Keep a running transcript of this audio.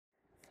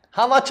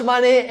How much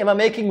money am I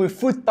making with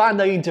Food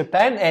Panda in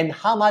Japan, and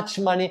how much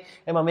money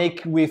am I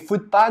making with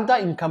Food Panda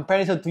in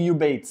comparison to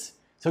Uber Eats?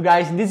 So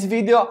guys, in this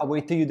video, I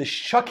will tell you the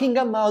shocking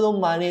amount of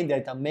money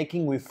that I'm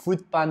making with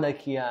Food Panda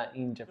here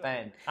in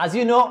Japan. As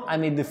you know, I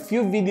made a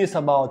few videos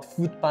about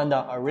Food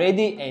Panda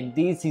already, and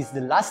this is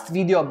the last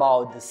video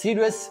about the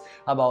series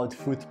about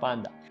Food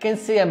Panda. I can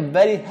say I'm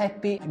very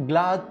happy,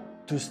 glad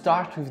to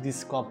start with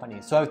this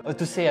company. So I have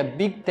to say a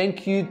big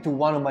thank you to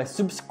one of my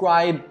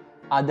subscribers,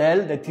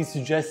 Adele, that he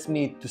suggests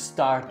me to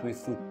start with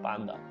Food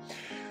Panda.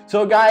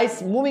 So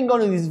guys, moving on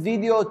to this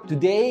video,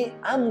 today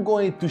I'm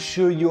going to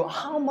show you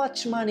how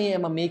much money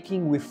am I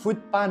making with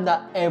Food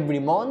Panda every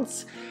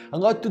month.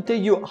 I'm going to tell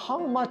you how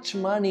much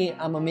money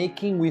I'm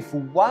making with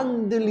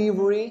one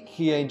delivery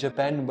here in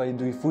Japan by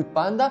doing Food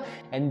Panda,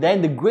 and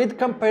then the great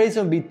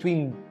comparison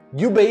between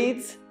Uber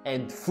Eats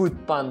and Food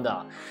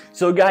Panda.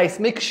 So guys,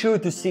 make sure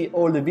to see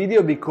all the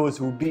video because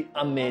it will be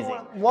amazing.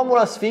 One more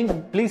last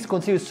thing, please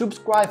consider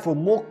subscribe for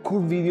more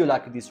cool video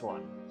like this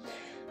one.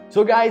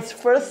 So guys,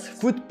 first,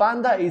 Food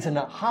Panda is an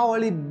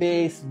hourly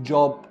based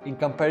job in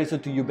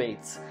comparison to Uber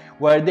Eats,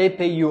 where they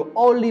pay you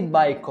only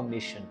by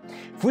commission.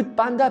 Food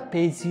Panda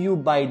pays you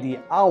by the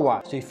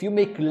hour, so if you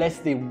make less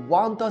than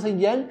 1,000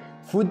 yen,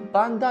 Food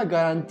Panda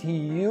guarantee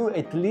you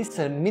at least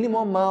a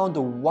minimum amount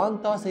of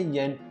 1,000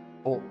 yen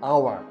per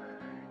hour.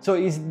 So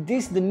is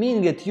this the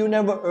meaning that you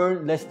never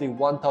earn less than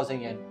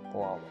 1,000 yen per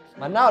hour?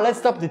 But now let's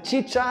stop the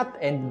chit chat,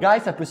 and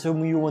guys, I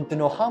presume you want to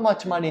know how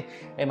much money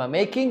am I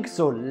making.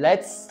 So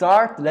let's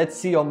start. Let's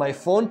see on my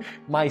phone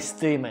my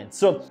statement.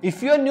 So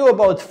if you're new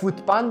about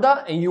Food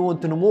Panda and you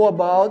want to know more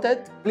about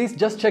it, please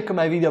just check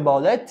my video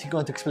about it. I'm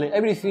going to explain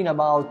everything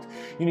about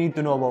you need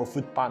to know about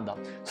Food Panda.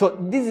 So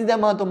this is the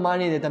amount of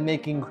money that I'm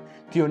making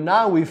till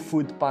now with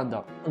Food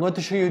Panda. I'm going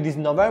to show you this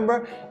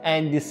November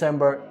and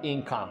December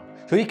income.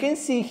 So you can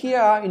see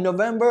here in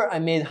November I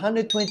made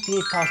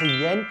 128,000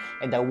 yen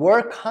and I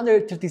worked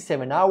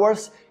 137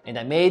 hours and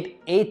I made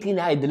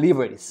 89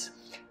 deliveries.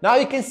 Now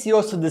you can see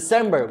also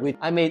December, which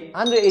I made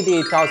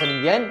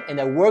 188,000 yen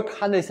and I worked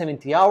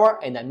 170 hours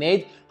and I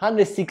made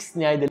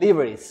 169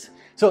 deliveries.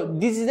 So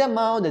this is the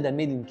amount that I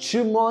made in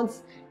 2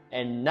 months.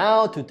 And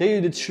now, to tell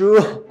you the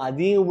truth, I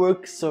didn't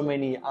work so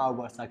many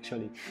hours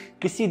actually. You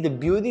can see the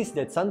beauty is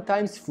that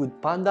sometimes Food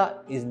Panda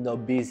is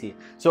not busy.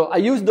 So I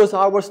used those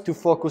hours to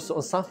focus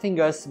on something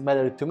else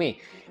mattered to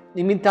me.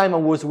 In the meantime, I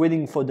was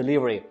waiting for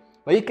delivery.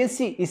 But you can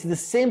see it's the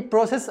same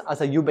process as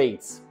a Uber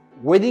Eats,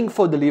 waiting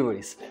for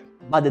deliveries.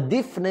 But the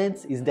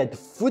difference is that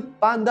Food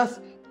Panda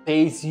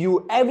pays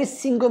you every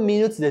single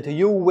minute that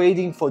you're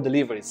waiting for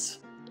deliveries.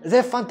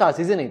 That's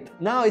fantastic, isn't it?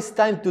 Now it's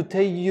time to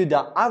tell you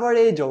the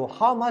average of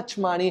how much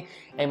money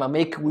am I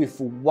making with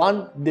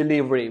one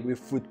delivery with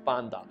Food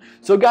Panda.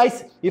 So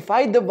guys, if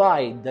I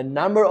divide the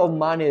number of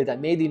money that I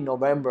made in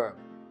November,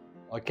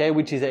 okay,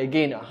 which is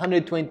again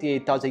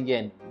 128,000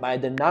 yen, by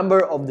the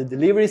number of the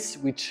deliveries,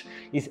 which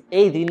is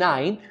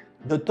 89,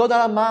 the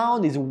total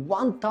amount is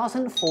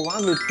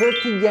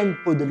 1,430 yen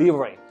per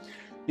delivery.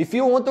 If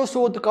you want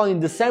also to count in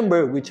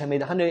December, which I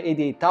made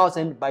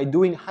 188,000 by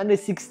doing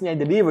 169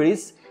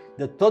 deliveries,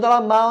 the total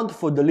amount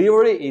for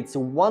delivery is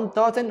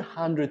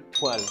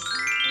 1,112.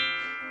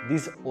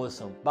 This is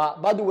awesome.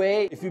 But by the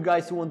way, if you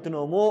guys want to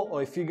know more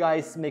or if you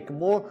guys make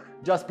more,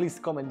 just please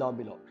comment down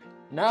below.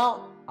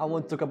 Now I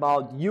want to talk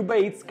about Uber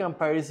Eats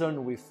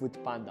comparison with Food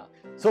Panda.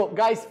 So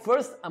guys,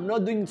 first, I'm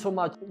not doing so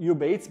much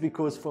Uber Eats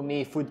because for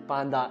me Food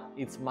Panda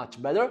is much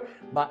better.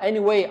 But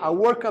anyway, I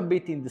work a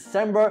bit in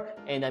December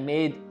and I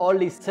made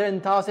only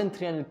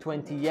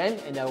 7,320 yen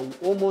and I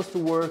almost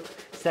worked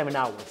 7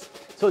 hours.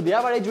 So the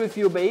average with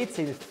Uber Eats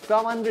is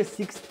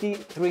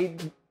 563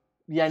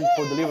 yen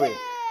per delivery.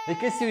 You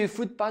can see with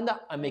Food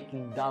Panda, I'm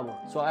making double.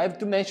 So I have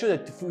to mention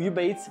that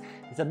Uber Eats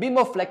is a bit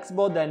more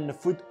flexible than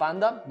Food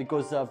Panda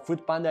because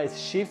Food Panda is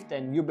shift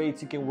and Uber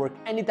Eats you can work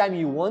anytime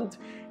you want.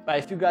 But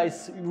if you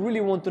guys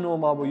really want to know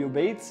more about Uber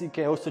Eats, you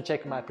can also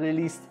check my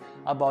playlist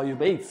about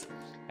Uber Eats.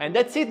 And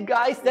that's it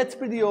guys, that's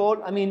pretty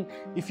all. I mean,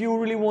 if you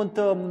really want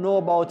to know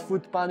about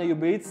Food Panda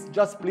Uber Eats,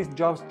 just please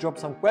drop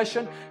some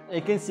question.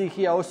 You can see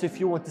here also if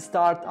you want to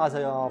start as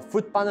a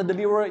Food Panda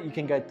deliverer, you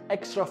can get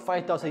extra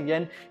 5,000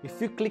 yen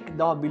if you click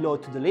down below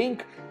to the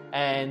link.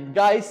 And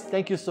guys,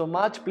 thank you so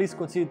much. Please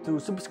consider to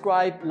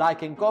subscribe,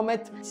 like and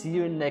comment. See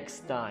you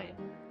next time.